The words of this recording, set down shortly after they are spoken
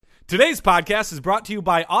Today's podcast is brought to you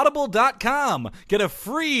by Audible.com. Get a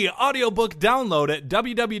free audiobook download at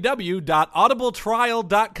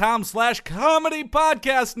www.audibletrial.com/comedy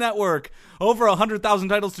podcast network. Over 100,000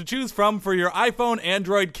 titles to choose from for your iPhone,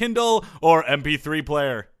 Android, Kindle, or MP3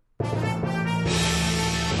 player.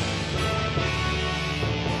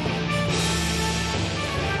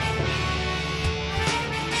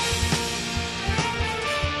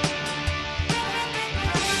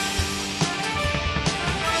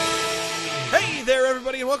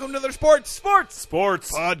 And welcome to the Sports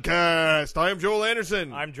Podcast. I am Joel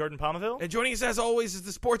Anderson. I'm Jordan Palmaville. And joining us as always is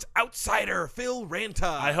the sports outsider, Phil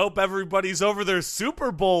Ranta. I hope everybody's over their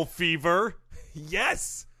Super Bowl fever.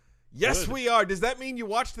 Yes, Good. we are. Does that mean you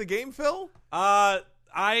watched the game, Phil?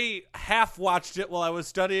 I half watched it while I was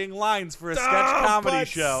studying lines for a sketch comedy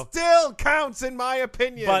show. Still counts in my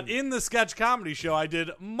opinion. But in the sketch comedy show, I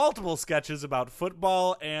did multiple sketches about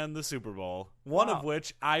football and the Super Bowl, one of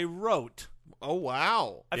which I wrote. Oh,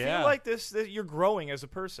 wow. I feel like this you're growing as a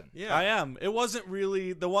person. Yeah. I am. It wasn't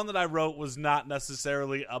really, the one that I wrote was not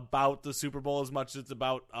necessarily about the Super Bowl as much as it's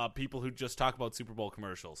about people who just talk about Super Bowl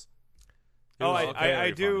commercials.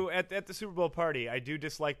 I do, at the Super Bowl party, I do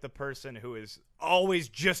dislike the person who is always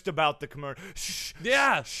just about the commercial.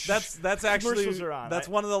 Yeah, that's actually, commercials are on. That's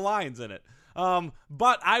one of the lines in it.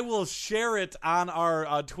 But I will share it on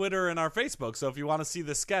our Twitter and our Facebook, so if you want to see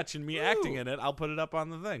the sketch and me acting in it, I'll put it up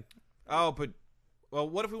on the thing. Oh, well,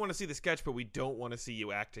 what if we want to see the sketch, but we don't want to see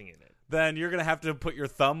you acting in it? Then you're going to have to put your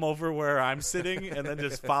thumb over where I'm sitting and then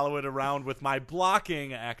just follow it around with my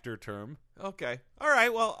blocking actor term. Okay. All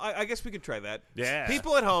right. Well, I guess we could try that. Yeah.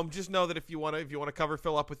 People at home, just know that if you want to cover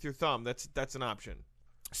Phil up with your thumb, that's an option.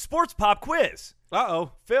 Sports pop quiz.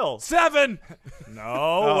 Uh-oh. Phil. 7!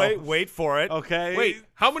 No, wait for it. Okay. Wait,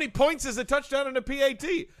 how many points is a touchdown and a PAT?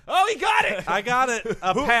 Oh, he got it! I got it.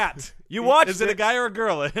 A Pat. You watched Is it a guy or a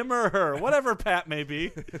girl? A him or a her? Whatever Pat may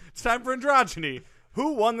be. It's time for androgyny.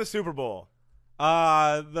 Who won the Super Bowl?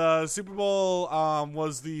 The Super Bowl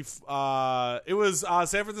was it was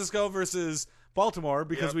San Francisco versus Baltimore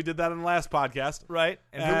because we did that in the last podcast. Right.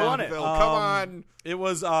 And who won it? Phil, come on. It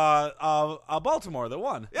was Baltimore that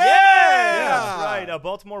won. Yeah! Right.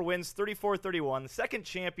 Baltimore wins 34-31, the second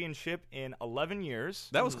championship in 11 years.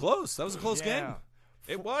 That was close. That was a close game.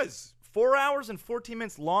 It was. 4 hours and 14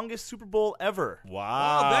 minutes, longest Super Bowl ever.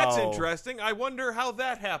 Wow. Oh, that's interesting. I wonder how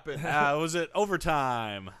that happened. Was it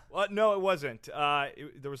overtime? No, it wasn't.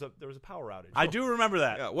 There was a power outage. I do remember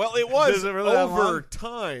that. Yeah, well, it was Is it really that long?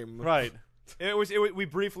 overtime. Right. We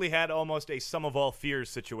briefly had almost a sum of all fears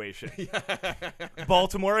situation.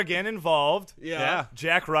 Baltimore again involved. Yeah.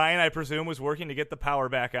 Jack Ryan, I presume, was working to get the power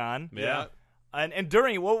back on. Yeah. And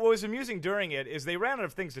during it, what was amusing during it is they ran out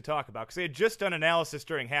of things to talk about because they had just done analysis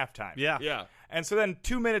during halftime. Yeah. Yeah. And so then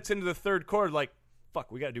 2 minutes into the third quarter, like,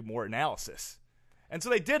 fuck, we got to do more analysis. And so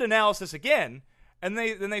they did analysis again, and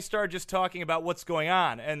then they started just talking about what's going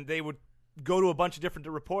on. And they would go to a bunch of different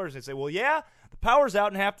reporters and say, well, yeah, the power's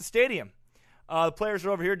out in half the stadium. The players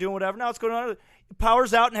are over here doing whatever. Now what's going on?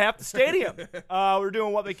 Power's out in half the stadium. We're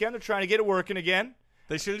doing what we can. They're trying to get it working again.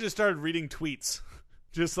 They should have just started reading tweets.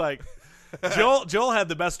 Just like Joel had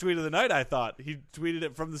the best tweet of the night, I thought. He tweeted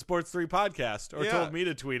it from the Sports 3 podcast, or told me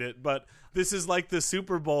to tweet it, but this is like the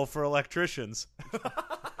Super Bowl for electricians.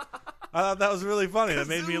 I thought that was really funny. That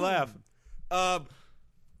made me laugh.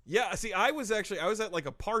 Yeah, see, I was at like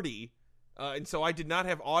a party, and so I did not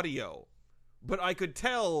have audio. But I could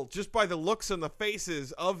tell just by the looks on the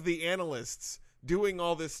faces of the analysts doing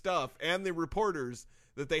all this stuff and the reporters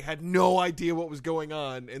that they had no idea what was going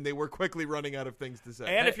on, and they were quickly running out of things to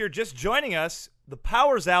say. And if you're just joining us, the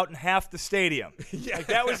power's out in half the stadium. Yeah. Like,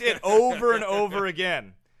 that was it over and over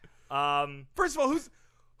again. First of all,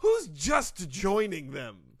 who's just joining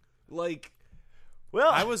them? Like,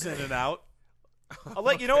 Well, I was in and out. I'll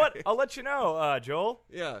let you know what? I'll let you know, Joel.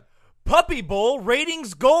 yeah. Puppy Bowl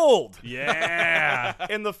ratings gold. Yeah.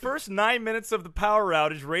 In the first 9 minutes of the power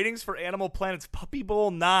outage, ratings for Animal Planet's Puppy Bowl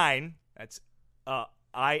 9, that's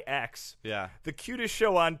IX, Yeah. the cutest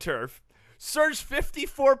show on turf, surged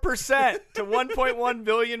 54% to 1.1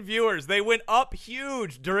 billion viewers. They went up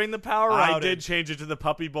huge during the power outage. I did change it to the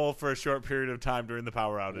Puppy Bowl for a short period of time during the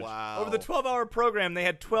power outage. Wow. Over the 12-hour program, they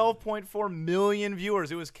had 12.4 million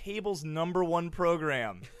viewers. It was cable's #1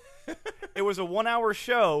 program. It was a 1-hour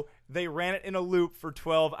show. They ran it in a loop for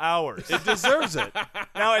 12 hours. It deserves it.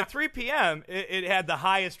 Now, at 3 p.m., it had the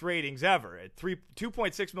highest ratings ever at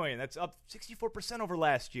 2.6 million. That's up 64% over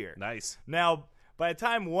last year. Nice. Now, by the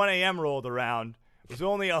time 1 a.m. rolled around, it was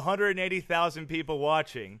only 180,000 people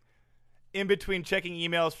watching. in between checking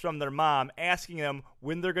emails from their mom, asking them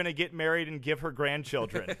when they're going to get married and give her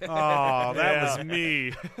grandchildren. Oh, that was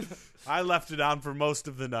me. I left it on for most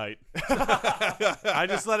of the night. I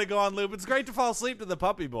just let it go on loop. It's great to fall asleep to the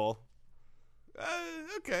Puppy Bowl.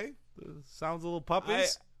 Okay. Sounds a little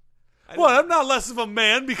puppies. I What? I'm not less of a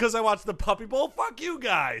man because I watched the Puppy Bowl. Fuck you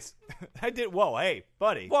guys. I did. Whoa, hey,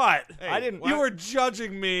 buddy. What? Hey, I didn't. You were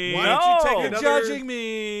judging me. Why don't you take No. You're another judging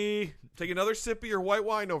me. take another sip of your white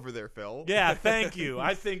wine over there, Phil? Yeah, thank you.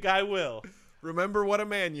 I think I will. Remember what a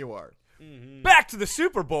man you are. Back to the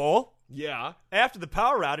Super Bowl. Yeah. After the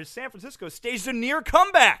power outage, San Francisco staged a near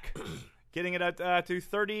comeback, getting it up to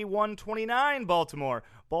 31-29 Baltimore.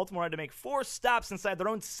 Baltimore had to make 4 stops inside their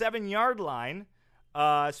own 7-yard line.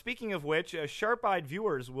 Speaking of which, sharp-eyed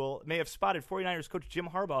viewers may have spotted 49ers coach Jim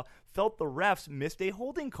Harbaugh felt the refs missed a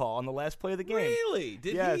holding call on the last play of the game. Really?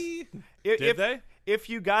 Did Yes. he? Did they? If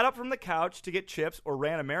you got up from the couch to get chips or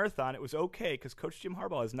ran a marathon, it was okay because Coach Jim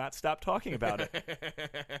Harbaugh has not stopped talking about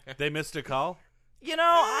it. They missed a call? You know,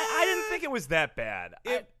 I didn't think it was that bad.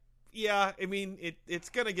 Yeah, I mean, it's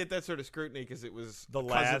going to get that sort of scrutiny because it was The 'cause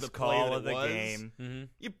last of the play call that of it the was. game. Mm-hmm.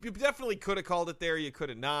 You definitely could have called it there. You could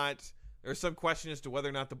have not. There's some question as to whether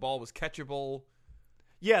or not the ball was catchable.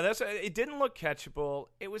 Yeah, it didn't look catchable.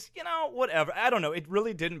 It was, whatever. I don't know. It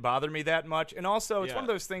really didn't bother me that much. And also, it's one of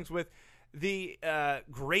those things with the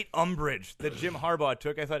great umbrage that Jim Harbaugh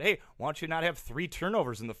took. I thought, hey, why don't you not have 3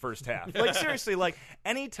 turnovers in the first half? Like, seriously,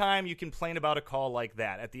 anytime you complain about a call like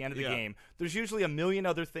that at the end of the game, there's usually a million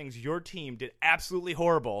other things your team did absolutely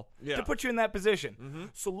horrible to put you in that position. Mm-hmm.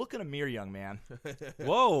 So look in a mirror, young man.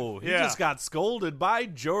 Whoa, he Yeah. just got scolded by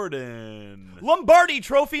Jordan. Lombardi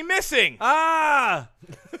trophy missing.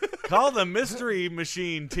 Call the Mystery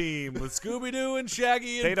Machine team with Scooby-Doo and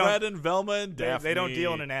Shaggy They and don't- Fred and Velma and Daphne. They don't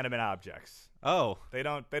deal in inanimate objects. Oh. They're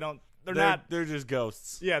They're not They're just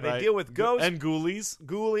ghosts. Yeah, they right? deal with ghosts. And ghoulies.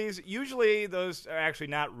 ghoulies. Usually those are actually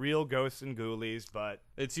not real ghosts and ghoulies, but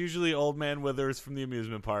It's usually Old Man Withers from the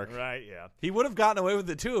amusement park. right, yeah. He would have gotten away with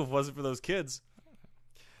it, too, if it wasn't for those kids.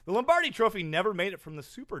 The Lombardi Trophy never made it from the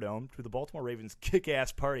Superdome to the Baltimore Ravens'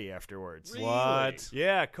 kick-ass party afterwards. Really? What?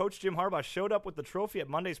 Yeah, Coach Jim Harbaugh showed up with the trophy at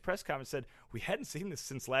Monday's press conference and said, "We hadn't seen this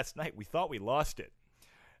since last night. We thought we lost it."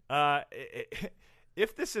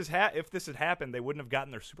 If this had happened, they wouldn't have gotten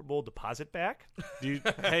their Super Bowl deposit back. Do you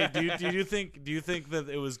think that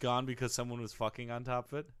it was gone because someone was fucking on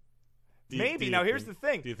top of it? Maybe. Now, here's the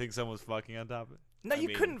thing. Do you think someone was fucking on top of it? No, you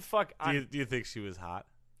mean, couldn't fuck on. Do you think she was hot?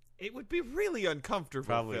 It would be really uncomfortable,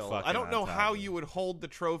 Probably Phil. fucking I don't on know top how of it. you would hold the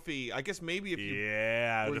trophy. I guess maybe if you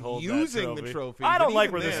Yeah, I would were hold using that the trophy. I but don't like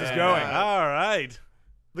even where this is then- going. All right.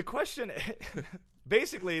 The question,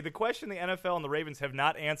 basically, the question the NFL and the Ravens have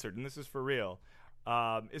not answered, and this is for real,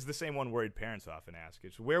 is the same one worried parents often ask.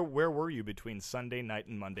 It's where were you between Sunday night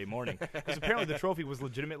and Monday morning? Because apparently the trophy was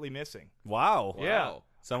legitimately missing. Wow. Yeah.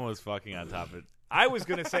 Someone was fucking on top of it. I was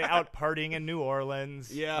going to say out partying in New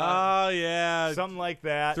Orleans. Yeah. Oh, yeah. Something like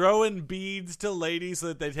that. Throwing beads to ladies so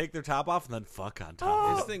that they take their top off and then fuck on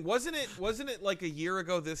top This of it. thing wasn't it like a year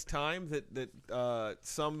ago this time that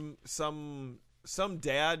some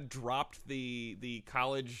dad dropped the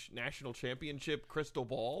college national championship crystal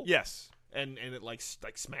ball? Yes. And it like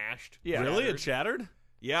smashed. Yeah. Really? It Shattered. shattered?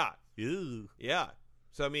 Yeah. Ew. Yeah.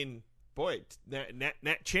 So I mean, boy,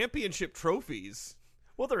 championship trophies.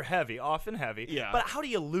 Well, they're heavy, often heavy. Yeah. But how do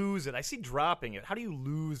you lose it? I see dropping it. How do you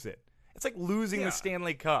lose it? It's like losing Yeah. the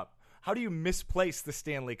Stanley Cup. How do you misplace the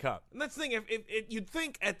Stanley Cup? And that's the thing. If you'd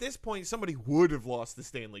think at this point somebody would have lost the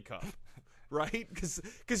Stanley Cup, right?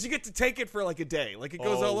 Because you get to take it for like a day. Like it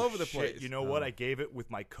goes all over the shit. place. You know what? I gave it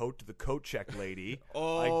with my coat to the coat check lady.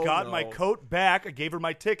 Oh, I got no. my coat back. I gave her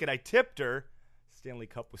my ticket. I tipped her. Stanley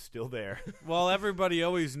Cup was still there. Well, everybody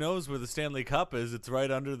always knows where the Stanley Cup is. It's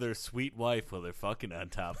right under their sweet wife while they're fucking on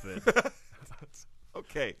top of it.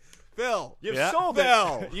 Okay, Phil. You've Yeah. sold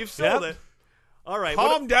Phil. it. You've sold Yep. it. All right.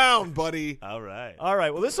 Calm down, buddy. All right. All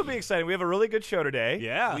right. Well, this will be exciting. We have a really good show today.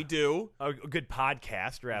 Yeah. We do A good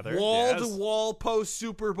podcast, rather. wall to wall post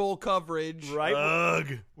Super Bowl coverage. Right.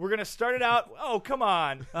 Ugh. We're gonna start it out. Oh, come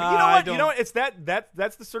on. You know I what? don't- You know what? It's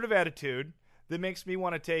that's the sort of attitude that makes me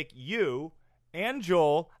want to take you and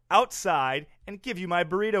Joel outside and give you my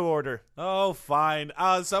burrito order. Oh, fine.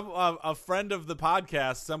 A friend of the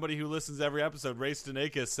podcast, somebody who listens every episode, Ray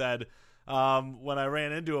Stanakis, said when I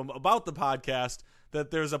ran into him about the podcast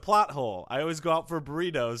that there's a plot hole. I always go out for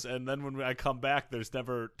burritos, and then when I come back, there's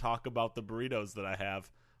never talk about the burritos that I have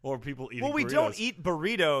or people eating. Well, we burritos. don't eat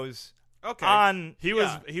burritos Okay. on. He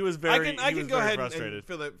Yeah. was very. I he can was go very ahead frustrated.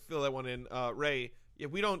 and fill that one in. Ray, yeah,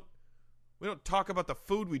 we don't We don't talk about the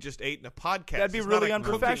food we just ate in a podcast. That'd be It's really not a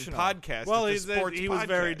cooking unprofessional. podcast. Well, it's a sports he was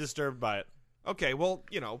very podcast. disturbed by it. Okay, well,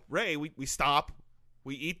 Ray, we stop,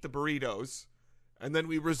 we eat the burritos, and then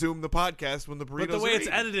we resume the podcast when the burritos But the way are it's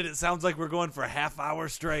eaten. edited, it sounds like we're going for a half hour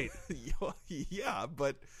straight. Yeah,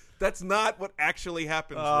 but that's not what actually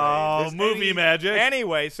happens, Ray. Oh, There's movie any- magic.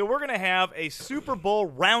 Anyway, so we're going to have a Super Bowl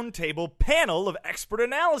roundtable panel of expert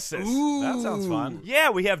analysis. Ooh. That sounds fun.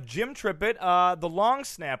 Yeah, we have Jim Trippett, the long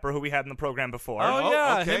snapper who we had in the program before. Oh,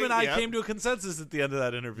 yeah. okay, Him and I yeah. came to a consensus at the end of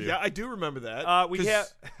that interview. Yeah, I do remember that. We 'cause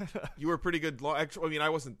have you were pretty good. Actually, I mean, I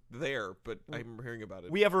wasn't there, but I remember hearing about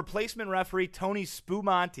it. we have replacement referee Tony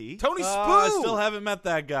Spumanti. Tony Spoo. I still haven't met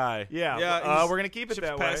that guy. Yeah, Yeah, we're going to keep it ships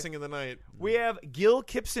that passing in the night. way. We have Gil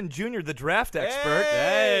Kipson Jr., the draft expert.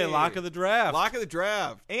 Hey, lock of the draft. Lock of the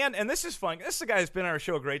draft. And this is fun. This is a guy who's been on our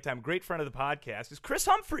show a great time, great friend of the podcast, is Chris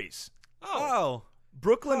Humphreys. Oh.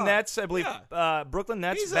 Brooklyn Oh, Nets, I believe. yeah. Brooklyn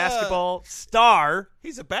Nets He's a- basketball star.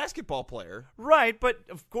 He's a basketball player. Right, but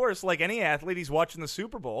of course, like any athlete, he's watching the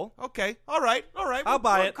Super Bowl. Okay, all right. I'll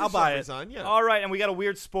buy We'll it, Chris I'll buy Humphries it. On, yeah. All right, and we got a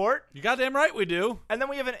weird sport. You goddamn right we do. And then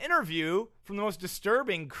we have an interview from the most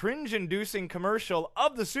disturbing, cringe-inducing commercial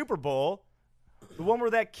of the Super Bowl. The one where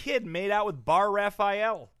that kid made out with Bar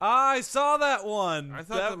Raphael. I saw that one. I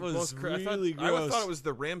thought that the was most really I gross. thought it was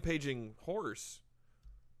the rampaging horse.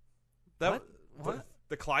 that,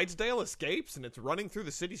 The Clydesdale escapes and it's running through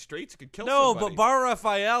the city streets. It could kill No, somebody. but Bar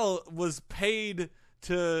Raphael was paid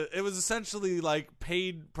to. It was essentially like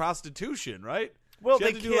paid prostitution, right? Well, she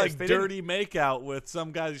had they to do kissed. like They dirty makeout with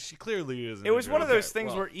some guy she clearly isn't. It was one of into. those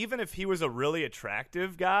things where even if he was a really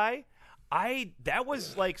attractive guy, that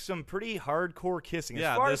was like some pretty hardcore kissing. As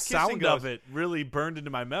Yeah, far the as kissing sound goes, of it really burned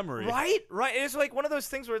into my memory. Right. It's like one of those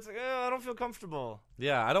things where it's like, I don't feel comfortable.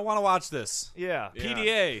 Yeah, I don't want to watch this. Yeah. Yeah.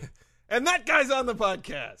 PDA. And that guy's on the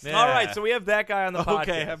podcast. Yeah. All right, so we have that guy on the podcast.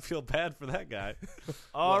 Okay, I feel bad for that guy.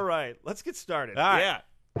 All right, let's get started. All right. Yeah.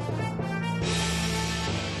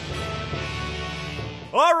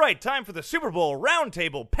 All right, time for the Super Bowl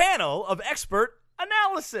roundtable panel of expert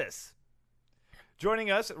analysis.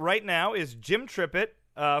 Joining us right now is Jim Trippett,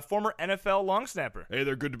 former NFL long snapper. Hey,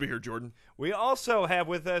 they're good to be here, Jordan. We also have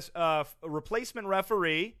with us a replacement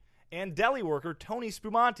referee and deli worker Tony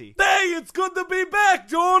Spumanti. Hey, it's good to be back,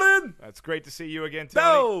 Jordan. That's great to see you again, Tony.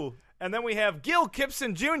 No. And then we have Gil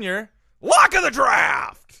Kipson Jr. Lock of the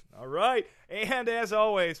draft. All right. And as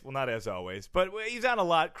always, well, not as always, but he's on a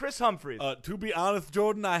lot, Chris Humphries. To be honest,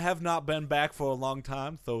 Jordan, I have not been back for a long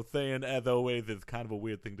time, so saying as always is kind of a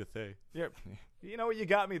weird thing to say. Yeah, you know what? You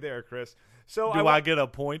got me there, Chris. So Do I get a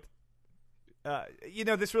point?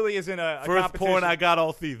 this really isn't a First competition. point I got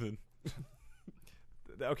all season.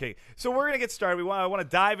 Okay, so we're going to get started. I want to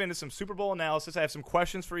dive into some Super Bowl analysis. I have some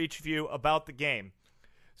questions for each of you about the game.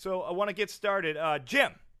 So I want to get started.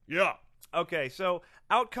 Jim. Yeah. Okay, so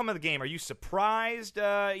outcome of the game. Are you surprised?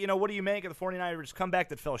 What do you make of the 49ers comeback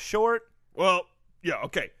that fell short? Well, yeah,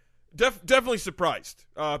 okay. Definitely surprised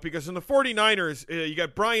because in the 49ers, you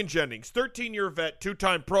got Brian Jennings, 13-year vet,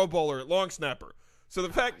 2-time Pro Bowler at long snapper. So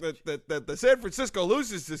the fact that the San Francisco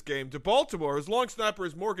loses this game to Baltimore, his long snapper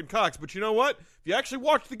is Morgan Cox. But you know what? If you actually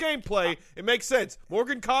watch the gameplay, it makes sense.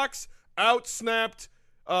 Morgan Cox out-snapped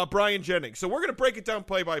Brian Jennings. So we're going to break it down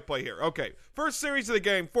play by play here. Okay, first series of the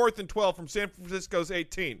game, 4th and 12 from San Francisco's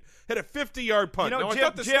 18. Hit a 50-yard punt. You know, Now, I Jim,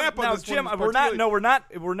 thought the snap on this Jim, one was we're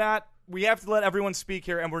particularly- not. We have to let everyone speak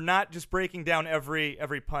here, and we're not just breaking down every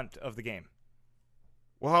punt of the game.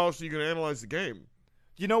 Well, how else are you going to analyze the game?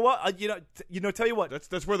 You know what? Tell you what,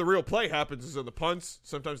 That's where the real play happens, is on the punts,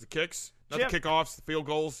 sometimes the kicks, not Jim. the kickoffs, the field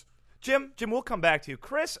goals. Jim, we'll come back to you.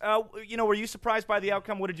 Chris, were you surprised by the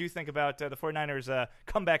outcome? What did you think about the 49ers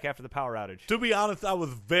comeback after the power outage? To be honest, I was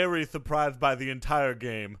very surprised by the entire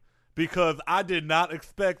game because I did not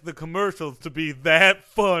expect the commercials to be that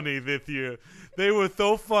funny this year. They were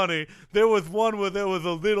so funny. There was one where there was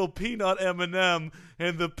a little peanut M&M,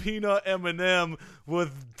 and the peanut M&M was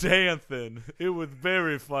dancing. It was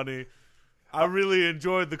very funny. I really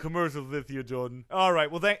enjoyed the commercials this year, Jordan. All right.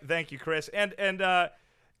 Well, thank you, Chris. And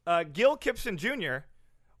Gil Kipson Jr.,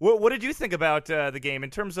 what did you think about the game in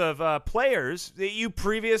terms of players that you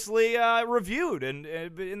previously reviewed in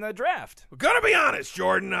the draft? We're going to be honest,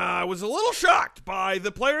 Jordan. I was a little shocked by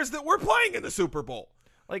the players that were playing in the Super Bowl.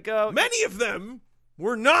 Like Many of them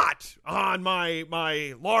were not on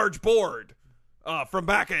my large board from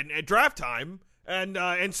back at draft time,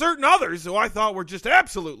 and certain others who I thought were just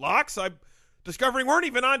absolute locks, I'm discovering weren't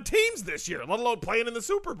even on teams this year, let alone playing in the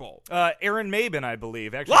Super Bowl. Aaron Maben, I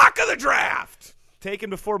believe, actually Lock of the draft!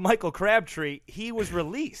 taken before Michael Crabtree. He was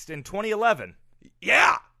released in 2011.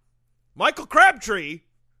 Yeah. Michael Crabtree,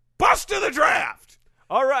 bust of the draft.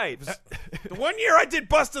 All right. The 1 year I did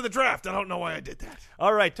bust of the draft. I don't know why I did that.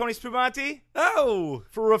 All right, Tony Spumante, Oh,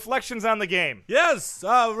 for reflections on the game. yes.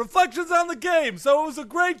 Reflections on the game. So it was a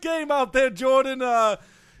great game out there, Jordan. But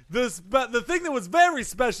the thing that was very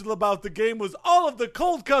special about the game was all of the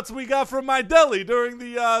cold cuts we got from my deli during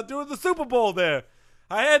the Super Bowl there.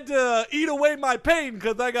 I had to eat away my pain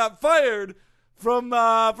because I got fired from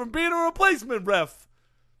being a replacement ref.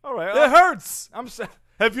 All right. It hurts. I'm so,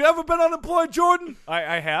 Have you ever been unemployed, Jordan?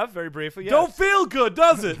 I have, very briefly, yes. Don't feel good,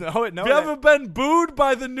 does it? No, Have you ever been booed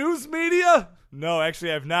by the news media? No,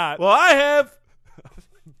 actually, I've not. Well, I have.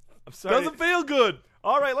 I'm sorry. Doesn't feel good.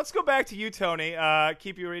 All right, let's go back to you, Tony.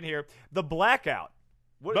 Keep you in here. The blackout.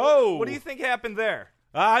 What do you think happened there?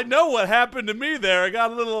 I know what happened to me there. I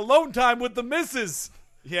got a little alone time with the missus.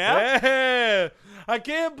 Yeah? Yeah. I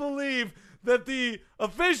can't believe that the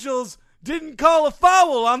officials didn't call a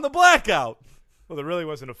foul on the blackout. Well, there really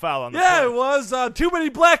wasn't a foul on the Yeah, play. it was. Too many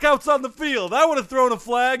blackouts on the field. I would have thrown a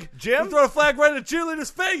flag. Jim? Throw a flag right in a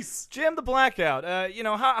cheerleader's face. Jim, the blackout.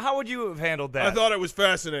 How would you have handled that? I thought it was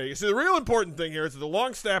fascinating. See, the real important thing here is that the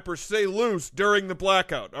long snappers stay loose during the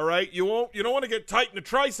blackout. All right, you don't want to get tight in the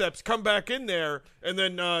triceps, come back in there, and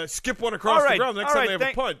then skip one across the ground next time they have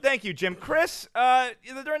a punt. Thank you, Jim. Chris,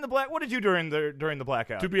 during the what did you do during the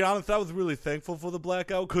blackout? To be honest, I was really thankful for the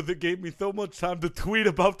blackout because it gave me so much time to tweet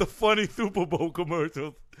about the funny Super Bowl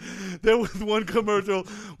commercials. There was one commercial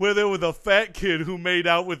where there was a fat kid who made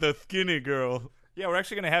out with a skinny girl. Yeah, we're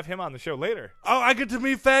actually going to have him on the show later. Oh, I get to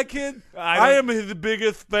meet Fat Kid? I am his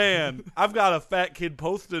biggest fan. I've got a Fat Kid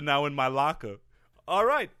poster now in my locker. All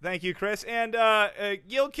right. Thank you, Chris. And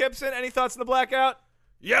Gil Kipson, any thoughts on the blackout?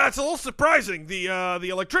 Yeah, it's a little surprising. The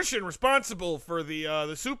electrician responsible for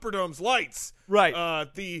the Superdome's lights. Right.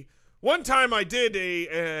 The one time I did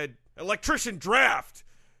a electrician draft,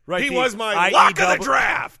 Right, he the was my IE lock of double- the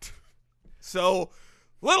draft. So,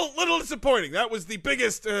 little disappointing. That was the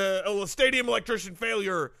biggest stadium electrician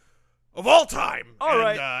failure of all time. All and,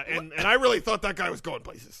 right. And I really thought that guy was going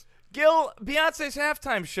places. Gil, Beyonce's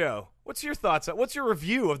halftime show. What's your thoughts? What's your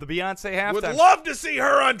review of the Beyonce halftime? Would love to see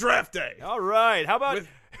her on draft day. All right. How about With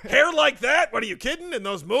hair like that? What are you kidding? And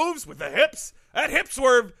those moves with the hips? That hip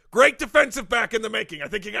swerve, great defensive back in the making. I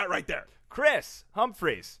think you got right there. Chris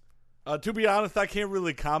Humphreys? To be honest, I can't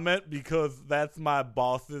really comment because that's my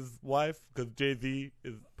boss's wife, because Jay-Z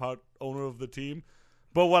is part owner of the team.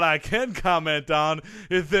 But what I can comment on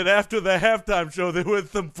is that after the halftime show, there was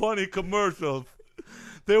some funny commercials.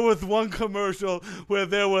 There was one commercial where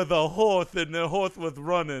there was a horse and the horse was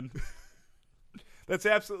running. That's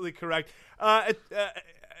absolutely correct.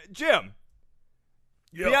 Jim,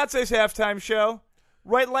 Yo. Beyonce's halftime show.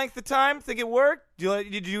 Right length of time? Think it worked?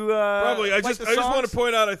 Did you Probably. I like just the want songs? to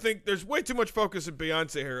point out, I think there's way too much focus on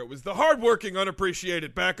Beyonce here. It was the hardworking,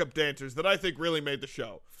 unappreciated backup dancers that I think really made the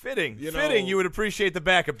show. Fitting. You Fitting know- you would appreciate the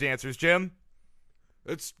backup dancers, Jim.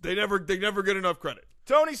 They never get enough credit.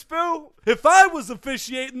 Tony Spoo? If I was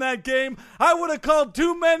officiating that game, I would have called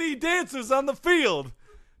too many dancers on the field.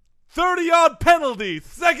 30-yard penalty,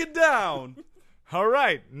 second down. All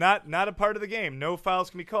right. Not a part of the game. No fouls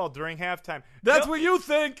can be called during halftime. That's what you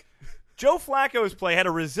think. Joe Flacco's play had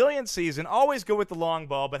a resilient season, always good with the long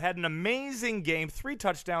ball, but had an amazing game, 3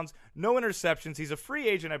 touchdowns, no interceptions. He's a free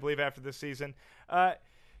agent, I believe, after this season.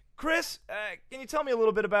 Chris, can you tell me a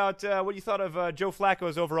little bit about what you thought of Joe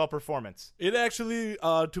Flacco's overall performance? It actually,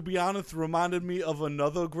 to be honest, reminded me of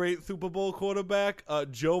another great Super Bowl quarterback,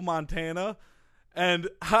 Joe Montana. And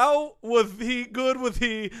how was he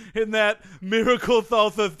in that Miracle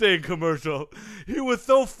Salsa Sting commercial? He was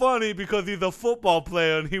so funny because he's a football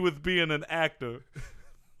player and he was being an actor.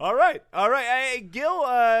 All right. Hey, Gil,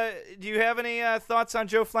 do you have any thoughts on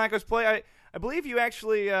Joe Flacco's play? I believe you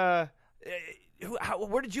actually where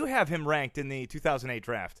did you have him ranked in the 2008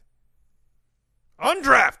 draft?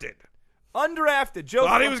 Undrafted. Undrafted. Joe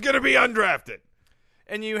Thought he was going to be undrafted.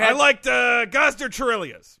 And you I had liked Gosder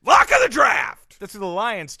Trillias. Lock of the draft. that's who the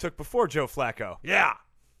Lions took before Joe Flacco. Yeah.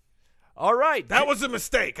 All right. That was a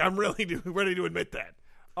mistake. I'm really ready to admit that.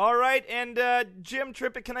 All right, and Jim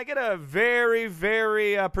Trippett, can I get a very,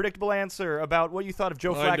 very predictable answer about what you thought of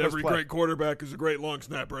Joe Behind Flacco's every play? great quarterback is a great long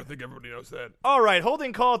snapper. I think everybody knows that. All right,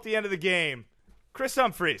 holding call at the end of the game. Chris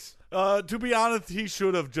Humphreys. To be honest, he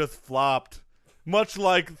should have just flopped. Much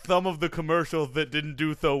like some of the commercials that didn't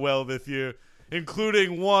do so well this year,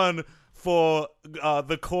 including one for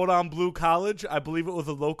the Cordon Bleu College. I believe it was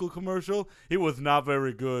a local commercial. It was not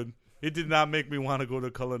very good. It did not make me want to go to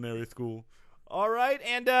culinary school. All right,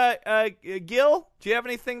 and Gil, do you have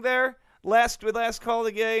anything there last call of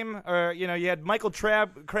the game, or you had Michael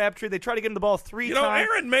Crabtree. They tried to get him the ball 3 times.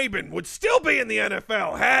 Aaron Maben would still be in the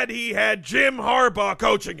NFL had he had Jim Harbaugh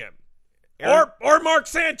coaching him, or Mark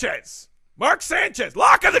Sanchez. Mark Sanchez,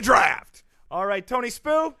 lock of the draft. All right, Tony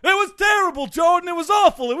Spoo. It was terrible, Jordan. It was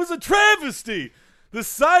awful. It was a travesty. The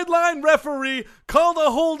sideline referee called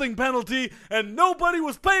a holding penalty, and nobody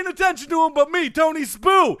was paying attention to him but me, Tony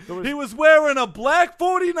Spoo. He was wearing a black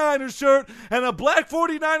 49ers shirt and a black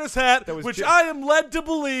 49ers hat, which I am led to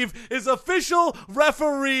believe is official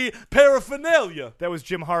referee paraphernalia. That was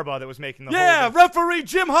Jim Harbaugh that was making the holding. Referee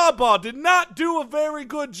Jim Harbaugh did not do a very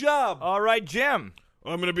good job. All right, Jim.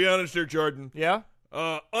 I'm going to be honest here, Jordan. Yeah?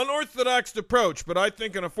 Unorthodox approach, but I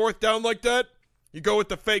think on a 4th down like that, you go with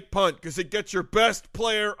the fake punt because it gets your best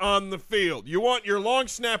player on the field. You want your long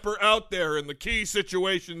snapper out there in the key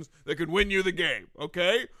situations that could win you the game,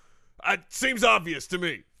 okay? It seems obvious to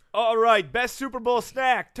me. All right, best Super Bowl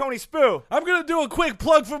snack, Tony Spoo. I'm going to do a quick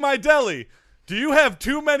plug for my deli. Do you have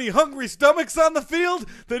too many hungry stomachs on the field?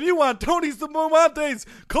 Then you want Tony's the Momonte's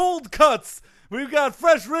cold cuts. We've got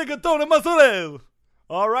fresh rigatoni mozzarella.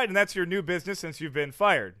 All right, and that's your new business since you've been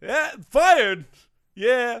fired. Yeah, fired?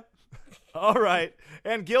 Yeah. All right.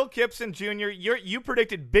 And Gil Kipson Jr., you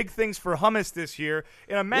predicted big things for hummus this year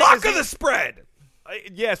in a magazine. Lock of the spread.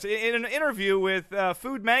 Yes, in an interview with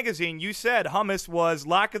Food Magazine, you said hummus was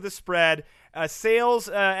lock of the spread. Sales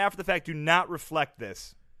after the fact do not reflect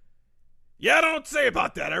this. Yeah, I don't say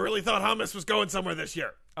about that. I really thought hummus was going somewhere this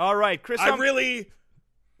year. All right, Chris. I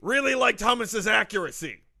really liked hummus's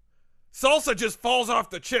accuracy. Salsa just falls off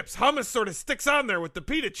the chips. Hummus sort of sticks on there with the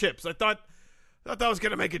pita chips. I thought that was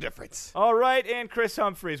going to make a difference. All right, and Chris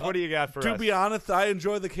Humphreys, what do you got for us? To be honest, I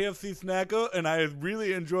enjoy the KFC snacker, and I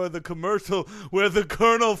really enjoy the commercial where the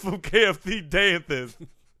Colonel from KFC dances.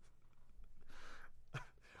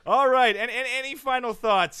 All right, and any final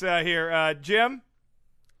thoughts here, Jim?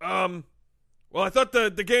 Well, I thought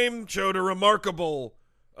the game showed a remarkable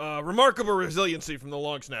resiliency from the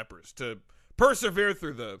long snappers to persevere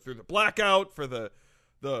through the blackout, for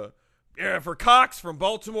Cox from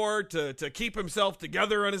Baltimore to keep himself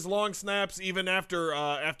together on his long snaps even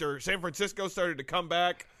after San Francisco started to come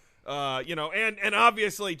back, and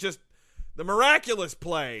obviously just the miraculous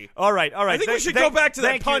play. All right. I think we should go back to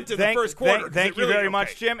that punt in the first quarter. Thank you very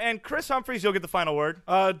much, Jim. And Chris Humphreys, you'll get the final word.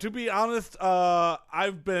 To be honest,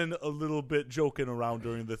 I've been a little bit joking around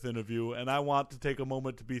during this interview, and I want to take a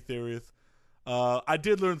moment to be serious. I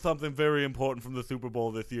did learn something very important from the Super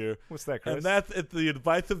Bowl this year. What's that, Chris? And that's at the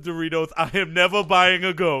advice of Doritos, I am never buying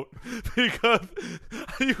a goat. Because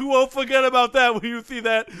you won't forget about that when you see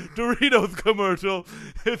that Doritos commercial.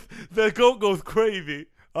 The goat goes crazy.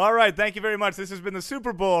 All right, thank you very much. This has been the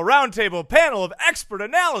Super Bowl Roundtable Panel of Expert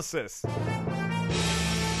Analysis.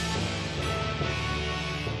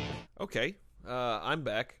 Okay, I'm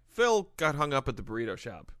back. Phil got hung up at the burrito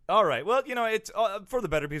shop. All right. Well, it's for the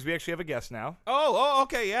better because we actually have a guest now. Oh,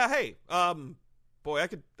 okay. Yeah. Hey, boy,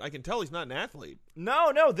 I can tell he's not an athlete.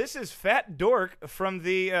 No. This is Fat Dork from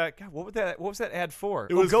the. God, what was that ad for?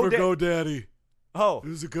 It was for GoDaddy. Oh, it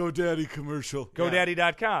was a GoDaddy commercial.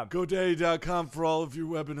 GoDaddy.com. GoDaddy.com for all of your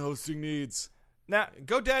web and hosting needs. Now,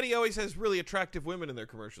 GoDaddy always has really attractive women in their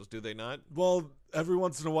commercials, do they not? Well, every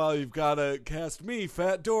once in a while you've got to cast me,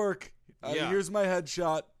 Fat Dork. Here's my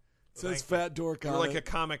headshot. It says Fat Dork on it. You're like a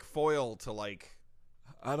comic foil to like.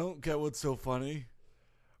 I don't get what's so funny.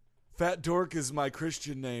 Fat Dork is my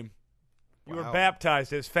Christian name. You were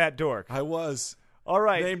baptized as Fat Dork. I was. All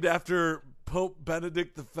right. Named after Pope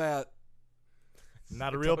Benedict the Fat.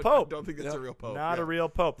 Not a real pope. I don't think that's a real pope. Not a real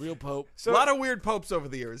pope. Real pope. So, a lot of weird popes over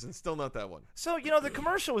the years, and still not that one. So, the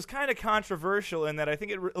commercial was kind of controversial in that I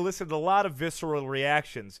think it elicited a lot of visceral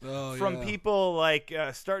reactions from people like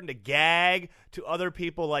starting to gag to other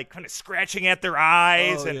people like kind of scratching at their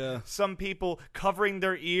eyes and some people covering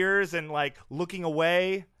their ears and like looking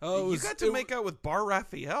away. You got to make out with Bar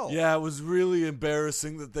Raphael. Yeah, it was really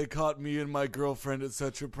embarrassing that they caught me and my girlfriend at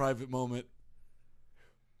such a private moment.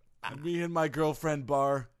 Me and my girlfriend,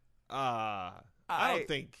 Bar. I don't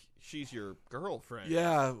think she's your girlfriend.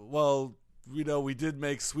 Yeah, well, we did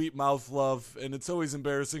make sweet mouth love, and it's always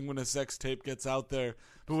embarrassing when a sex tape gets out there.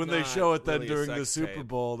 But when they show it then during the Super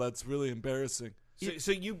Bowl, that's really embarrassing.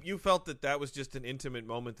 So you felt that was just an intimate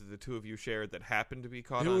moment that the two of you shared that happened to be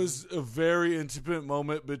caught on? It was a very intimate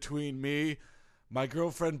moment between me, my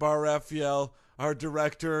girlfriend, Bar Raphael, our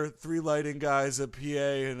director, 3 lighting guys, a PA,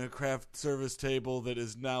 and a craft service table that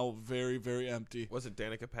is now very, very empty. Was it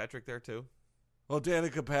Danica Patrick there too? Well,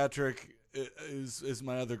 Danica Patrick is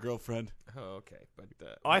my other girlfriend. Oh, okay. But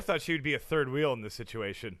I thought she would be a third wheel in this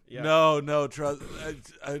situation. yeah. No, trust.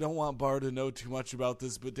 I don't want Bar to know too much about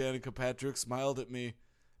this, but Danica Patrick smiled at me,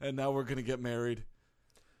 and now we're gonna get married.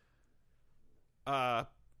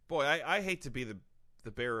 Boy, I hate to be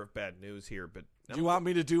the bearer of bad news here, but Do you want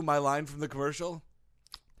me to do my line from the commercial?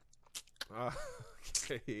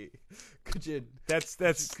 Okay. Could you? That's.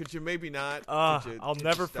 Could you maybe not? I'll Could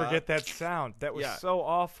never you stop? forget that sound. That was Yeah. so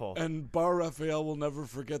awful. And Bar Raphael will never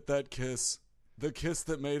forget that kiss. The kiss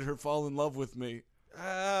that made her fall in love with me.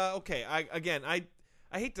 Okay. I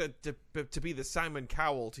hate to be the Simon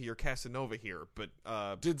Cowell to your Casanova here,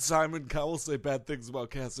 but Did Simon Cowell say bad things about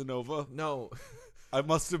Casanova? no. I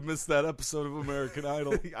must have missed that episode of American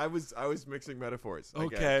Idol. I was mixing metaphors. I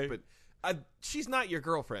Okay. guess, but she's not your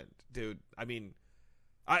girlfriend, dude. I mean,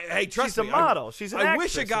 hey, trust She's me. a model. She's an I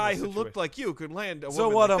actress wish a in guy this who looked situation. like you could land a So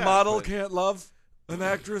woman what, like a that, model but- can't love? An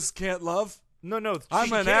actress can't love? No. I'm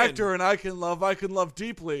She an can. actor and I can love. I can love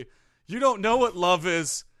deeply. You don't know what love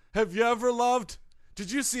is. Have you ever loved? Did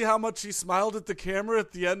you see how much she smiled at the camera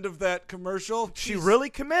at the end of that commercial? She really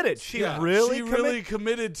committed. She really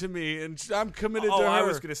committed to me, and I'm committed to her. I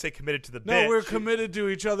was going to say committed to the No, bitch. we're committed to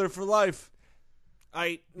each other for life. No,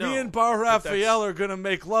 Me and Bar but Raphael are gonna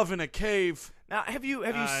make love in a cave. Now, have you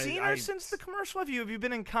seen her since the commercial? Have you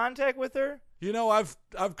been in contact with her? You know, I've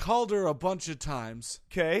called her a bunch of times,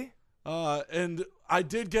 Okay. and I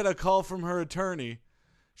did get a call from her attorney.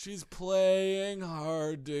 She's playing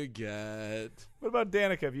hard to get. What about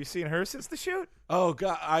Danica? Have you seen her since the shoot? Oh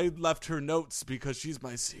God, I left her notes because she's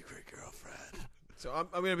my secret girlfriend. So I'm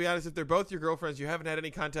going to be honest. If they're both your girlfriends, you haven't had any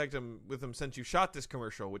contact with them since you shot this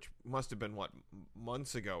commercial, which must have been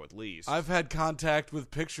months ago at least. I've had contact with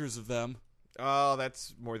pictures of them. Oh,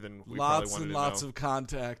 that's more than we Lots probably and wanted lots to know. of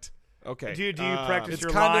contact. Okay. Do you practice It's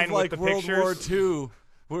your kind line of like with the World pictures? War II,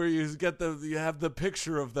 where you have the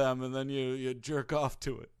picture of them and then you jerk off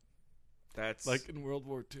to it, That's like in World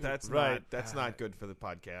War II. That's Right. That's not good for the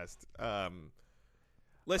podcast.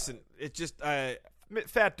 Listen, it just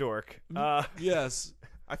Fat dork. Yes.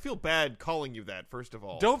 I feel bad calling you that. First of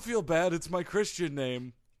all, Don't feel bad. It's my Christian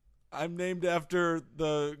name. I'm named after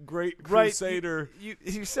the great Right. crusader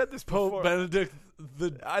You said this Pope before. Benedict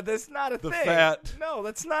the That's not a the thing. fat No,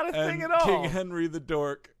 that's not a and thing at all. King Henry the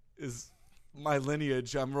Dork is my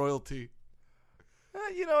lineage. I'm royalty.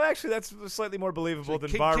 Actually, that's slightly more believable than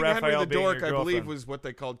King Bar Henry Raphael the being Dork, your I believe, girlfriend. was what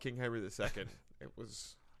they called King Henry II. It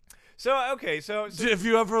was. So okay, so Have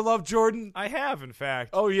you ever loved Jordan? I have, in fact.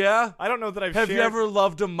 Oh yeah. I don't know that I've Have shared. you ever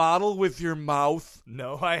loved a model with your mouth?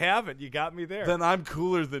 No, I haven't. You got me there. Then I'm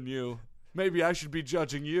cooler than you. Maybe I should be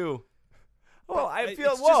judging you. well, I It's feel.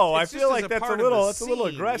 just- Whoa, I it's feel just like as a that's a part of little. the That's a little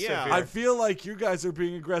scene, aggressive. yeah. Here. I feel like you guys are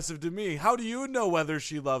being aggressive to me. How do you know whether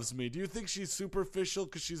she loves me? Do you think she's superficial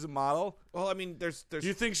because she's a model? Well, I mean, there's. Do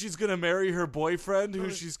you think she's gonna marry her boyfriend, who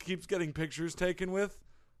she keeps getting pictures taken with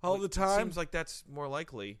all the time? Seems like that's more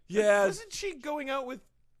likely. Yeah. Wasn't she going out with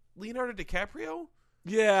Leonardo DiCaprio?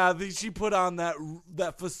 Yeah, she put on that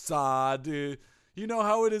facade. You know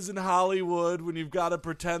how it is in Hollywood when you've got to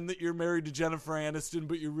pretend that you're married to Jennifer Aniston,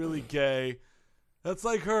 but you're really gay. That's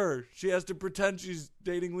like her. She has to pretend she's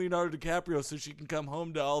dating Leonardo DiCaprio so she can come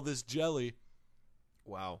home to all this jelly.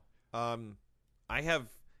 Wow. I have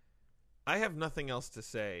nothing else to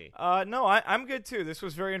say. No, I'm good too. This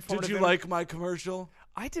was very informative. Did you like my commercial?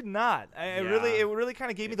 I did not. It Yeah. really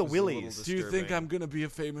kind of gave me the was a little willies. Do you think Disturbing. I'm going to be a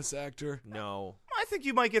famous actor? No. I think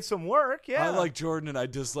you might get some work. Yeah. I like Jordan and I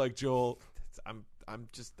dislike Joel. I'm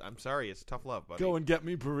sorry. It's tough love, buddy. Go and get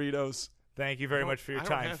me burritos. Thank you very much for your I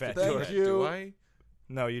don't time, have Fat to do Thank Dork. that, you. Do I?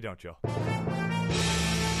 No, you don't, Joe.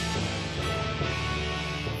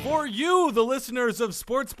 For you, the listeners of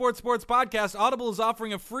Sports Podcast, Audible is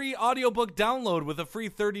offering a free audiobook download with a free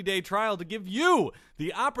 30-day trial to give you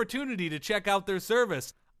the opportunity to check out their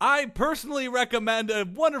service. I personally recommend a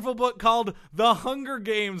wonderful book called The Hunger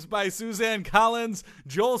Games by Suzanne Collins.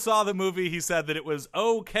 Joel saw the movie. He said that it was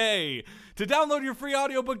okay. To download your free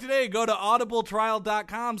audiobook today, go to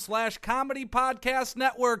audibletrial.com/comedy podcast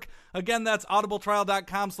network. Again, that's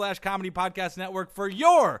audibletrial.com/comedy podcast network for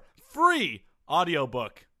your free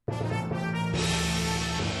audiobook.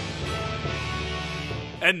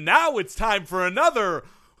 And now it's time for another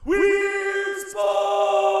Weird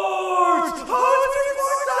Sports!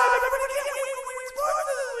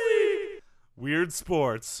 Weird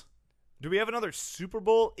Sports. Do we have another Super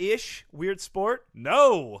Bowl-ish weird sport?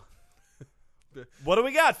 No. What do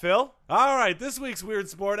we got, Phil? All right, this week's Weird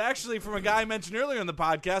Sport, actually from a guy I mentioned earlier in the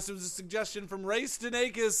podcast. It was a suggestion from Ray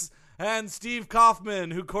Stanakis and Steve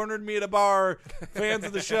Kaufman, who cornered me at a bar, fans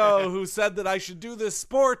of the show, who said that I should do this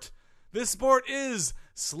sport. This sport is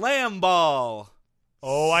Slam Ball.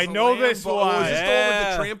 Oh, I know Slam this ball. one. Is this the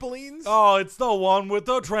Yeah. one with the trampolines? Oh, it's the one with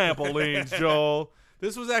the trampolines, Joel.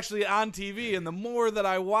 This was actually on TV, and the more that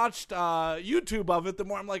I watched YouTube of it, the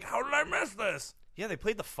more I'm like, how did I miss this? Yeah, they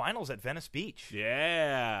played the finals at Venice Beach.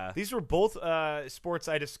 Yeah. These were both sports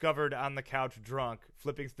I discovered on the couch drunk,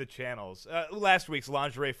 flipping through the channels. Last week's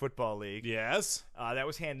Lingerie Football League. Yes. That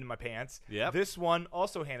was hand in my pants. Yep. This one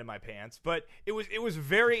also hand in my pants, but it was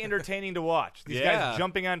very entertaining to watch. These Yeah. guys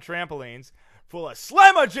jumping on trampolines full of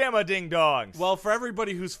slamma-jamma ding-dongs. Well, for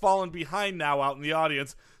everybody who's fallen behind now out in the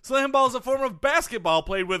audience, slam ball is a form of basketball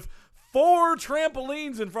played with 4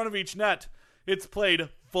 trampolines in front of each net. It's played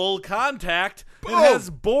full contact and has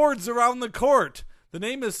boards around the court. The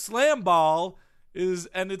name is Slam Ball,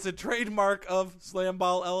 and it's a trademark of Slam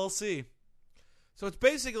Ball LLC. So it's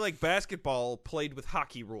basically like basketball played with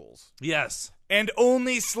hockey rules. Yes. and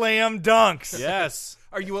only slam dunks. Yes.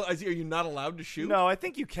 Are you not allowed to shoot? No, I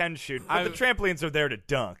think you can shoot, but the trampolines are there to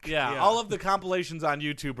dunk. Yeah, Yeah. all of the compilations on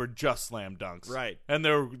YouTube are just slam dunks. Right. And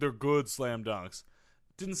they're good slam dunks.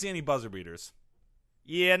 Didn't see any buzzer beaters.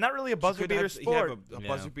 Yeah, not really a buzzer beater You sport. have a Yeah.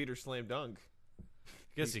 buzzer beater slam dunk.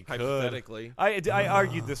 Guess you could. Hypothetically. I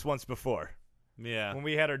argued this once before Yeah. when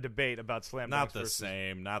we had our debate about slam dunks. Not the versus-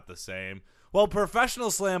 same. Not the same. Well,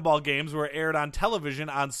 professional slam ball games were aired on television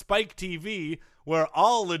on Spike TV, where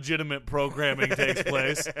all legitimate programming takes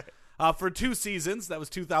place, for 2 seasons. That was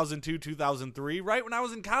 2002, 2003, right when I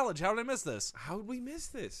was in college. How did I miss this? How did we miss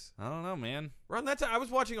this? I don't know, man. Around that time, I was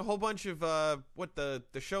watching a whole bunch of the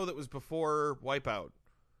show that was before Wipeout,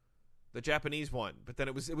 the Japanese one. But then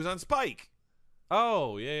it was on Spike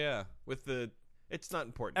Oh, yeah. with the. It's not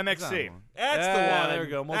important. MXC. That's the one. There we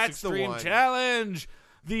go. Most That's the Extreme one. Challenge.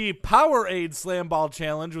 The Powerade Slam Ball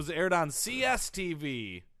Challenge was aired on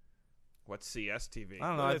CSTV. What's CSTV? I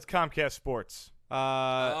don't know. It's Comcast Sports. It's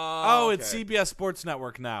okay. CBS Sports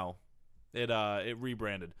Network now. It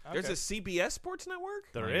rebranded. There's a CBS Sports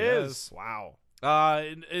Network? There I is. guess.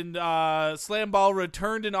 Wow. Slam Ball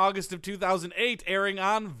returned in August of 2008, airing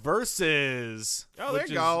on Versus. Oh, there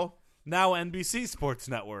which you is go. Now NBC Sports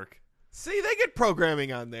Network. See, they get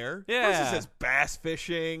programming on there. Yeah. Versus says bass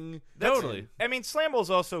fishing. Totally. I mean, Slam Ball's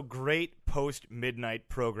also great post-midnight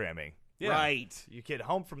programming. Yeah. Right. You get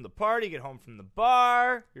home from the party, you get home from the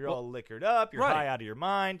bar, you're all liquored up, you're right. high out of your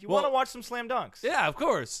mind. You Well- want to watch some slam dunks. Yeah, of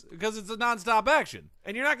course, because it's a nonstop action.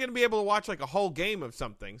 And you're not going to be able to watch like a whole game of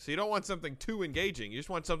something. So you don't want something too engaging. You just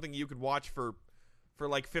want something you could watch for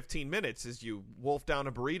like 15 minutes as you wolf down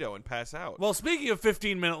a burrito and pass out. Well, speaking of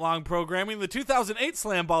 15-minute long programming, the 2008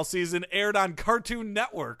 Slam Ball season aired on Cartoon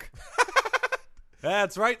Network.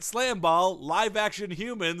 That's right, Slam Ball, live-action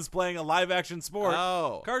humans playing a live-action sport.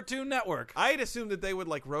 Oh. Cartoon Network. I'd assume that they would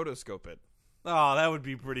like rotoscope it. Oh, that would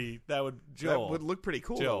be pretty. That would Joel. That would look pretty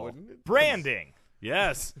cool, Joel. wouldn't it? Branding.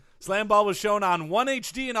 Yes, Slam Ball was shown on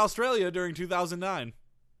 1HD in Australia during 2009.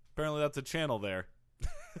 Apparently, that's a channel there.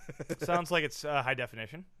 Sounds like it's high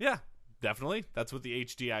definition. Yeah, definitely. That's what the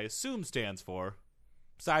HD, I assume, stands for.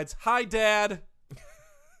 Besides, hi, Dad.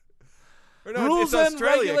 Or no, Rules it's and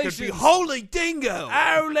Australia. It could be regulations. holy dingo.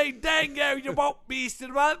 Holy dango, you won't be still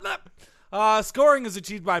right. Scoring is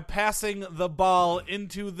achieved by passing the ball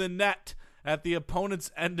into the net at the opponent's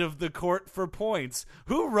end of the court for points.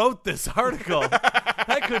 Who wrote this article?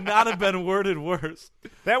 That could not have been worded worse.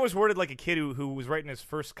 That was worded like a kid who was writing his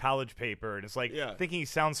first college paper, and it's like Yeah. thinking he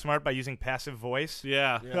sounds smart by using passive voice.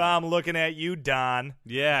 Yeah. I'm looking at you, Don.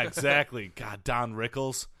 Yeah, exactly. God, Don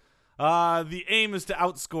Rickles. The aim is to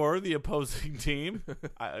outscore the opposing team.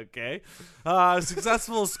 Okay.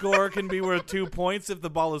 Successful score can be worth 2 points if the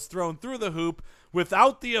ball is thrown through the hoop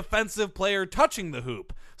without the offensive player touching the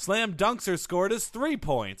hoop. Slam dunks are scored as 3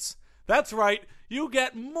 points. That's right. You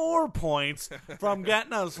get more points from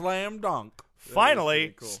getting a slam dunk. Finally,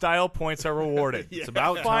 pretty cool. style points are rewarded. It's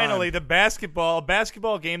about Finally, time. the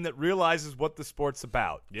basketball game that realizes what the sport's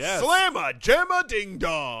about. Yes. Slamma jamma ding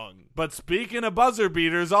dong. But speaking of buzzer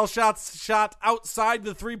beaters, all shots shot outside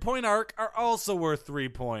the 3-point arc are also worth 3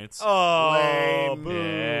 points. Oh, boo.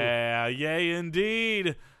 Yeah, yay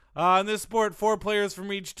indeed. In this sport, 4 players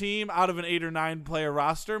from each team out of an 8 or 9 player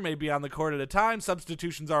roster may be on the court at a time.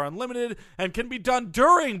 Substitutions are unlimited and can be done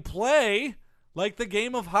during play, like the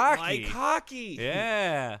game of hockey. Like hockey.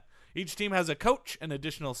 Yeah. Each team has a coach and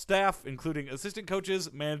additional staff, including assistant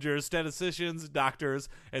coaches, managers, statisticians, doctors,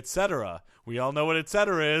 etc. We all know what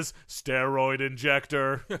etc. is. Steroid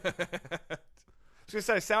injector.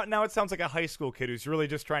 Now it sounds like a high school kid who's really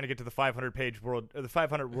just trying to get to the 500-page word, or the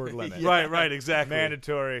 500-word limit. Right, exactly.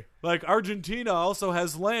 Mandatory. Like, Argentina also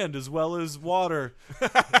has land as well as water.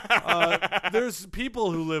 There's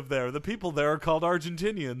people who live there. The people there are called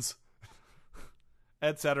Argentinians.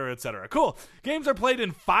 etc., etc. Cool. Games are played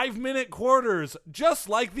in 5-minute quarters, just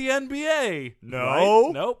like the NBA. No.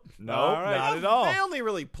 Right? Nope. No, All right. not at all. They only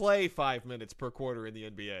really play 5 minutes per quarter in the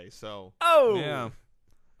NBA, so Oh. Yeah.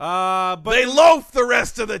 But they loaf the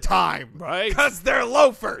rest of the time, Right. Because they're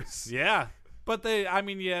loafers. yeah. But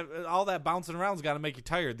all that bouncing around's got to make you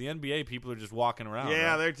tired. The NBA people are just walking around.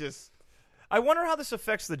 Yeah, right? they're just. I wonder how this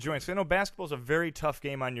affects the joints. I know basketball's a very tough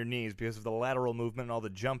game on your knees because of the lateral movement and all the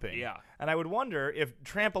jumping. Yeah. And I would wonder if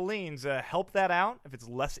trampolines help that out, if it's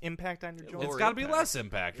less impact on your joints. It's got to be less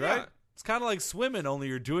impact, right? Yeah. It's kind of like swimming, only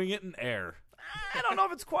you're doing it in air. I don't know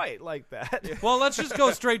if it's quite like that. Well, let's just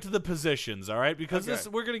go straight to the positions, all right? Because Okay.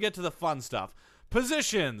 we're going to get to the fun stuff.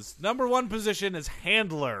 Positions. Number 1 position is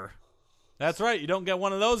handler. That's right. You don't get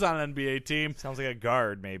one of those on an NBA team. Sounds like a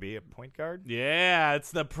guard, maybe. A point guard? Yeah, it's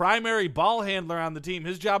the primary ball handler on the team.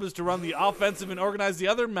 His job is to run the offensive and organize the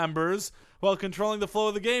other members while controlling the flow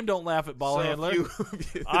of the game. Don't laugh at ball handler.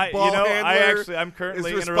 I'm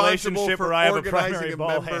currently in a relationship where I have a primary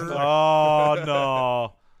ball handler. Oh,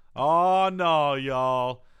 no. Oh, no,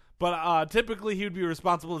 y'all. But typically he would be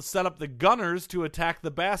responsible to set up the gunners to attack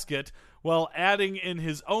the basket while adding in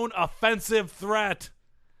his own offensive threat.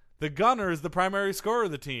 The gunner is the primary scorer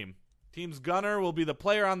of the team. Team's gunner will be the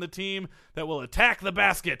player on the team that will attack the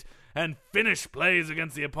basket and finish plays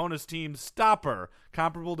against the opponent's team's stopper,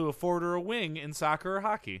 comparable to a forward or a wing in soccer or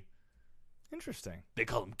hockey. Interesting. They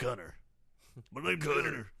call him gunner. My name's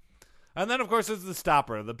Gunner. And then, of course, there's the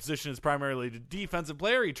stopper. The position is primarily the defensive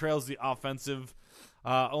player. He trails the offensive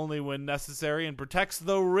only when necessary and protects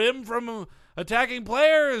the rim from attacking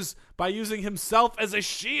players by using himself as a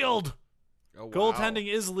shield. Oh, wow. Goaltending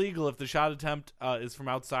is legal if the shot attempt is from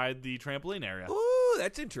outside the trampoline area. Ooh,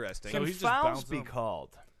 that's interesting. So Can he's just fouls bouncing be up.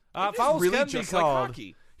 called? It is Fouls really can be just like called.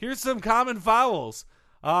 hockey. Here's some common fouls.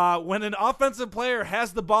 When an offensive player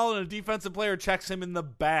has the ball and a defensive player checks him in the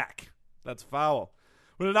back, that's foul.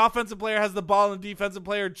 When an offensive player has the ball and a defensive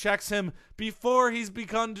player checks him before he's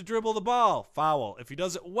begun to dribble the ball, foul. If he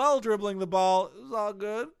does it while dribbling the ball, it's all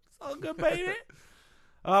good. It's all good, baby.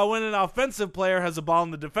 When an offensive player has a ball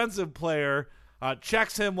and the defensive player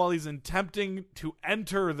checks him while he's attempting to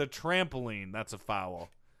enter the trampoline, that's a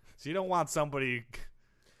foul. So you don't want somebody...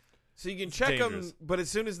 So you can check them, dangerous. but as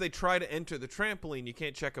soon as they try to enter the trampoline, you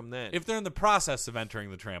can't check them then. If they're in the process of entering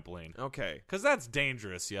the trampoline. Okay. Because that's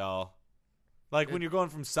dangerous, y'all. Like when you're going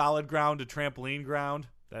from solid ground to trampoline ground.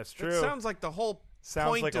 That's true. It sounds like the whole Sounds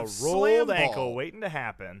point like a of rolled slam ankle ball. waiting to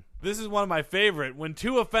happen. This is one of my favorite. When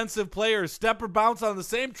 2 offensive players step or bounce on the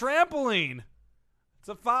same trampoline. It's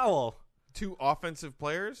a foul. 2 offensive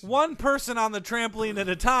players. 1 person on the trampoline at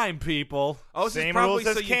a time, people. Oh, this is Same probably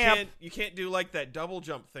rules so as you camp. can't do like that double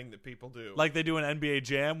jump thing that people do. Like they do an NBA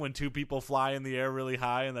Jam when 2 people fly in the air really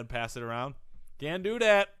high and then pass it around. Can't do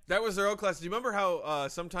that. That was their old class. Do you remember how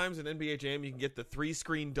sometimes in NBA Jam you can get the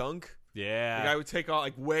 3-screen dunk? Yeah. The guy would take off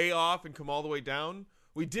like way off and come all the way down.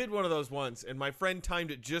 We did one of those once, and my friend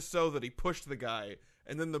timed it just so that he pushed the guy,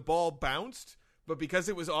 and then the ball bounced. But because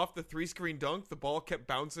it was off the 3-screen dunk, the ball kept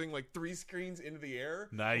bouncing like 3 screens into the air.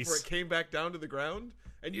 Nice. Before it came back down to the ground.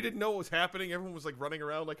 And you didn't know what was happening. Everyone was like running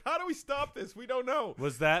around like, how do we stop this? We don't know.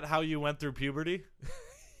 Was that how you went through puberty?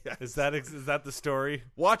 Yes. Is that the story?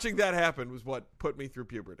 Watching that happen was what put me through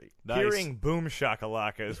puberty. Nice. Hearing boom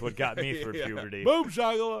shakalaka is what got me through Yeah. puberty. Boom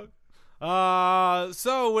shakalaka.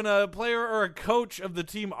 So when a player or a coach of the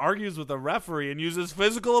team argues with a referee and uses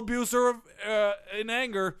physical abuse or in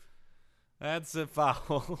anger, that's a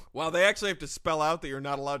foul. Wow, they actually have to spell out that you're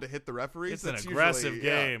not allowed to hit the referees. It's an That's aggressive usually-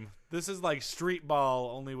 yeah. game. This is like street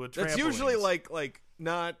ball, only with That's trampolines. usually like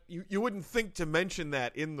not you wouldn't think to mention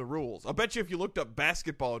that in the rules. I'll bet you if you looked up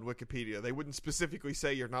basketball in Wikipedia, they wouldn't specifically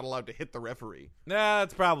say you're not allowed to hit the referee. Nah,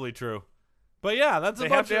 that's probably true. But yeah, that's They a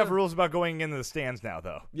have bunch to have of rules about going into the stands now,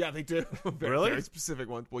 though. Yeah, they do. Very, Really? very specific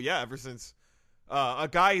ones. Well, yeah, ever since a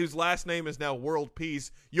guy whose last name is now World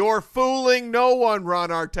Peace. You're fooling no one, Ron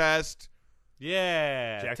Artest.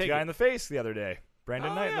 yeah. Jacked a take guy it. in the face the other day.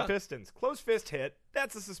 Brandon Oh, Knight and yeah. the Pistons. Closed fist hit.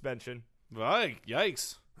 That's a suspension. Like,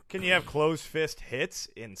 yikes. Can you have closed fist hits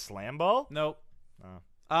in slam ball? Nope.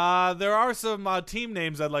 Oh. There are some team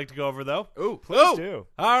names I'd like to go over though. Ooh, Please do.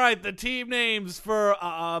 All right, the team names for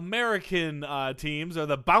American teams are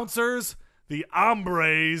the Bouncers, the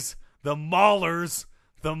Hombres, the Maulers,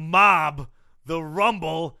 the Mob, the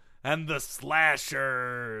Rumble, and the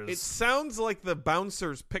Slashers. It sounds like the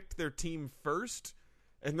Bouncers picked their team first,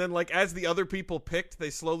 and then like as the other people picked, they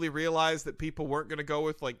slowly realized that people weren't going to go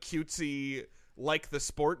with like cutesy like the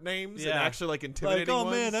sport names and Yeah. actually like like, intimidating oh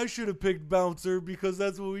ones. man, I should have picked Bouncer because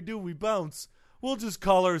that's what we do. We bounce. We'll just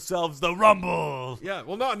call ourselves the Rumble. Yeah,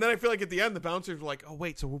 well, no, and then I feel like at the end, the bouncers were like, oh,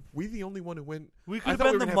 wait, so were we the only one who went? We I could have thought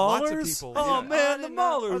been we the were gonna have lots of Maulers. people. Oh, Yeah. man, the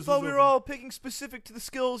Maulers. I thought we was were all picking specific to the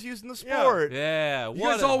skills used in the Yeah. sport. Yeah, You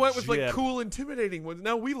what guys a all went with, like, jip. cool, intimidating ones.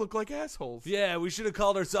 Now we look like assholes. Yeah, we should have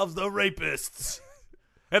called ourselves the Rapists.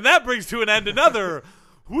 And that brings to an end another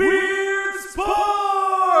Weird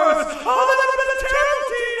Sports!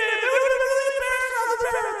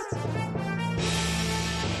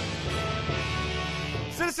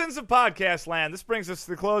 Citizens of Podcast Land, this brings us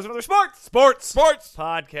to the close of another Sports Sports!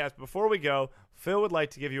 podcast. Before we go, Phil would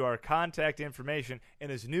like to give you our contact information in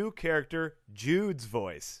his new character, Jude's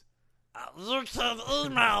voice. You can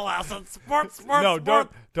email us at sports. No,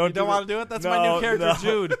 don't You don't want to do it? That's my new character, no,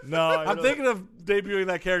 Jude. No, I'm thinking of debuting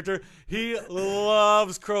that character. He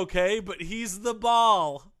loves croquet, but he's the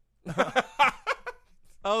ball.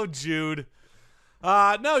 Oh, Jude.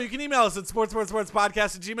 No, you can email us at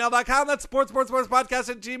sportspodcast@gmail.com. That's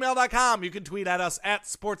sportspodcast@gmail.com. You can tweet at us at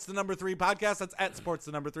sports3podcast. That's at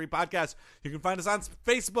sports3podcast. You can find us on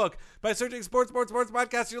Facebook by searching Sports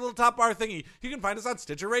Podcast, your little top bar thingy. You can find us on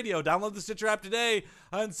Stitcher Radio. Download the Stitcher app today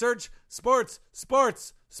and search Sports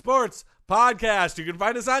Podcast. You can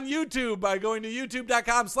find us on YouTube by going to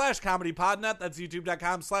youtube.com/comedypodnet. That's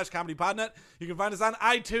youtube.com/comedypodnet. You can find us on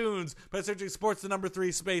iTunes by searching Sports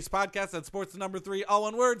 3 space podcast. That's Sports 3 all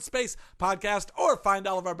one word space podcast, or find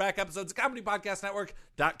all of our back episodes at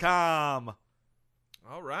comedypodcastnetwork.com.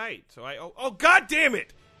 All right. So oh, God damn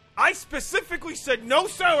it. I specifically said no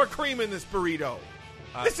sour cream in this burrito.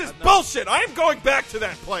 This is bullshit. I am going back to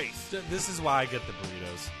that place. This is why I get the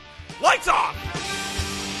burritos. Lights off.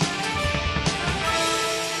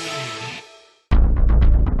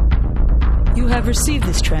 You have received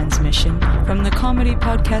this transmission from the Comedy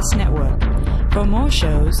Podcast Network. For more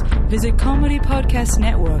shows, visit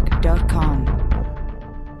comedypodcastnetwork.com.